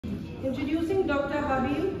Introducing Dr.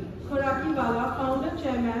 Habil Khorakiwala, founder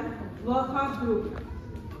chairman, Workhard Group.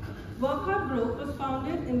 Workhard Group was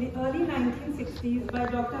founded in the early 1960s by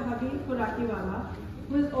Dr. Habil Khorakiwala,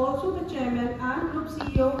 who is also the chairman and group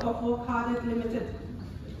CEO of Workhard Limited,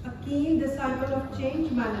 a keen disciple of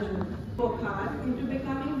change management. Workhard into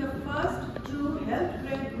becoming the first true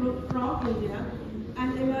health-led group from India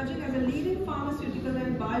and emerging as a leading pharmaceutical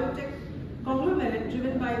and biotech conglomerate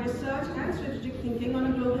driven by research and strategic thinking on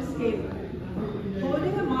a global scale.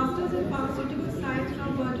 Holding a master's in pharmaceutical science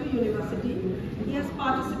from Purdue University, he has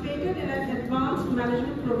participated in an advanced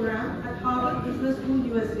management program at Harvard Business School,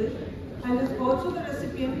 USA, and is also the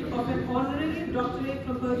recipient of an honorary doctorate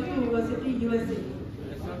from Purdue University, USA.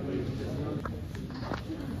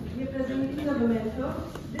 Representing the memento,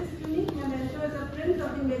 this unique memento is a print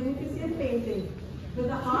of the magnificent painting with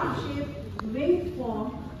a heart-shaped winged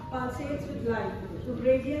form pulsates with light, through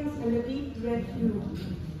radiance and a deep red hue.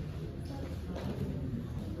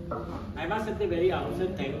 I must at the very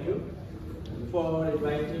outset thank you for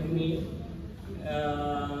inviting me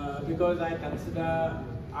because I consider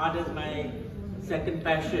art as my second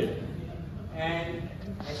passion, and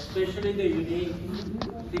especially the unique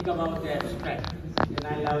thing about the abstract, and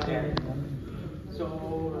I love that.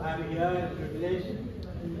 So I'm here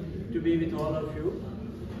privileged to be with all of you.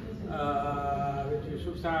 With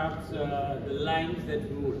Yusuf Saab's The Lines That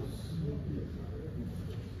Rules.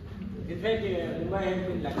 In fact, Mumbai has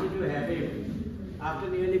been lucky to have him after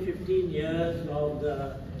nearly 15 years of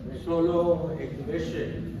the solo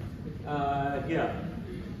exhibition here.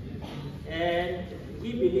 And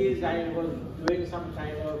he believes, I was doing some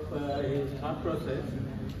kind of his thought process,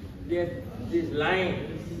 that these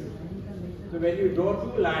lines, so when you draw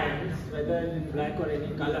two lines, whether in black or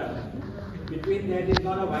any color, between that is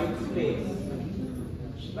not a white space,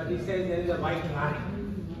 but he says there is a white line.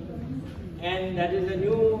 And that is a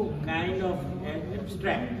new kind of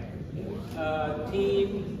abstract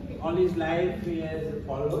theme all his life he has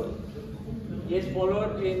followed. He has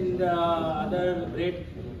followed in the other great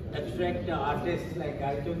abstract artists like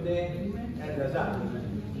Gaitunde and Raza.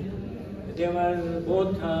 They were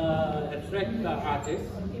both abstract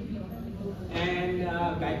artists, and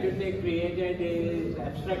Gaitunde created his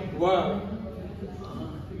abstract work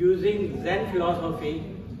using Zen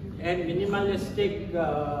philosophy and minimalistic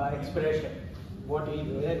expression. What he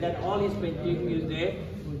did, that all his painting is there.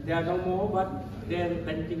 There are no more, but their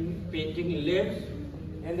painting lives,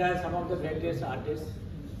 and they are some of the greatest artists.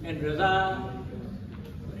 And Raza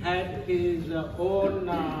had his own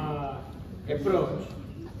approach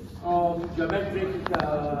of geometric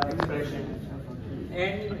expression.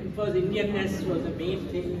 And it was Indianness was the main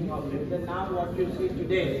thing of it. And now what you see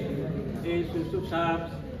today is Yusuf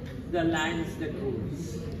Saab's The Lines That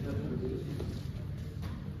Rules.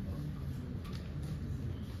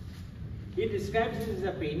 He describes it as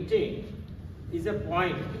a painting, is a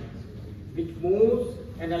point which moves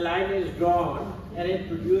and a line is drawn, and it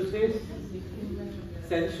produces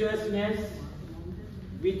sensuousness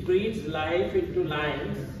which breathes life into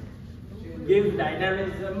lines, gives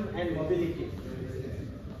dynamism and mobility.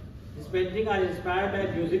 His paintings are inspired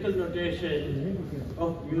by musical notation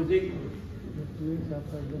of music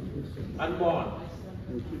unborn.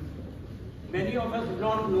 Many of us do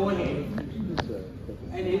not know him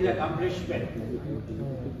and his accomplishment.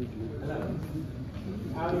 Hello.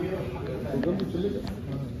 How are you?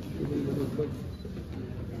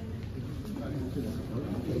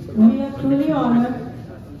 We are truly honored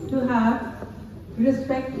to have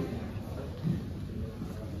respected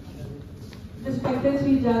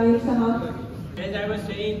Sri Javed Sahab. As I was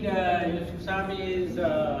saying, Yusuf Saab is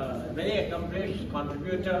a very accomplished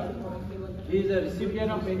contributor. He is a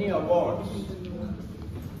recipient of many awards.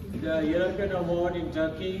 The European Award in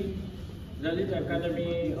Turkey, Dalit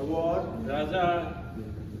Academy Award, Raza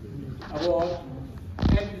Award,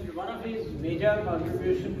 and one of his major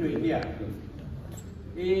contributions to India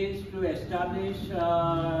is to establish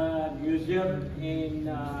a museum in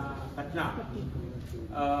Patna.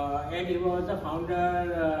 And he was the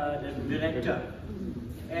founder, the director.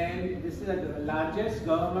 And this is the largest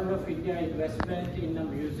government of India investment in a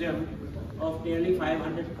museum of nearly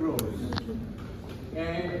 500 crores.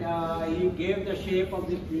 And he gave the shape of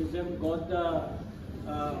this museum, got the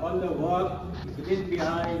all the work within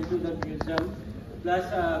Bihar into the museum, plus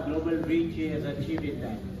global reach he has achieved in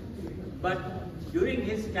that. But during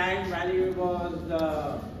his time, while he was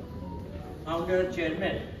the founder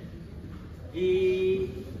chairman,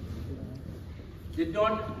 he did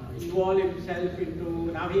not involve himself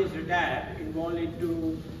into, now he is retired, involved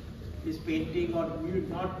into his painting or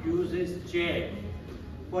not use his chair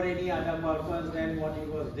for any other purpose than what he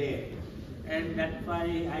was there. and that's why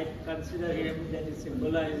I consider him that it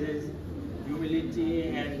symbolizes humility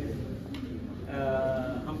and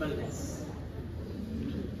humbleness.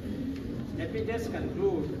 Let me just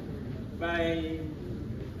conclude by,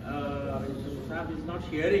 Yusuf is not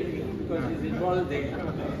hearing me because he's involved there.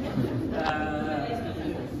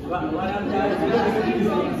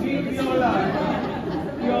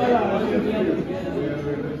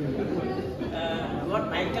 What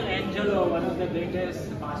Michelangelo, one of the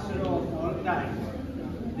greatest masters of all time,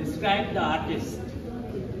 described the artist.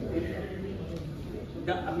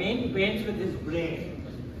 The main paints with his brain,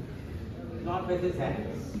 not with his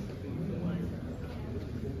hands.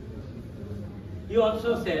 He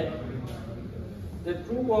also said, the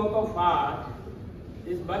true work of art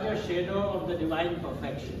is but a shadow of the divine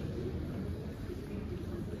perfection.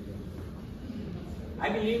 I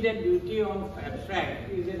believe that beauty of abstract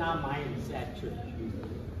is in our minds actually.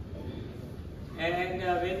 And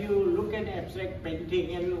when you look at abstract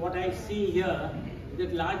painting, and what I see here,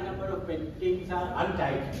 that large number of paintings are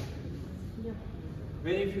untitled.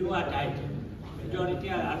 Very few are titled. Majority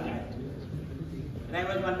are untitled. And I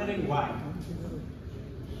was wondering why.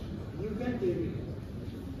 You can give it.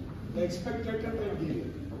 The spectator can give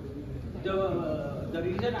it. The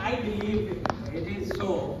reason I believe it is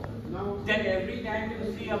so, that every time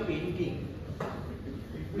you see a painting,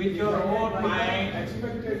 with your own mind,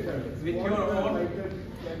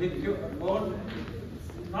 with your own,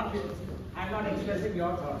 I'm not expressing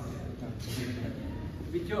your thoughts.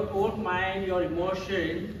 With your own mind, your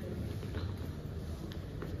emotion,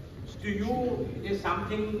 to you it is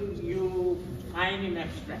something you find in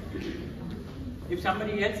abstract. If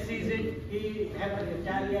somebody else sees it, he has an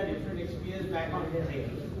entirely different experience back on his head.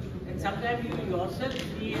 And sometimes you yourself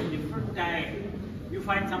see a different time, you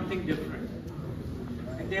find something different.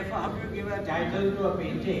 And therefore, how do you give a title to a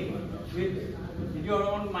painting with your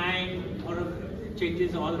own mind, or it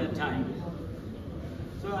changes all the time?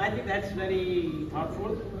 So I think that's very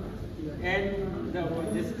thoughtful. And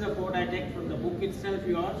this is a quote I take from the book itself,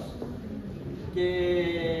 yours.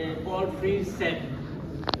 Paul Frees said,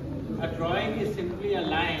 a drawing is simply a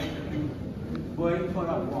line going for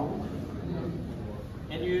a walk.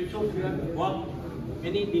 And you have walked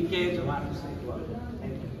many decades of artistic work.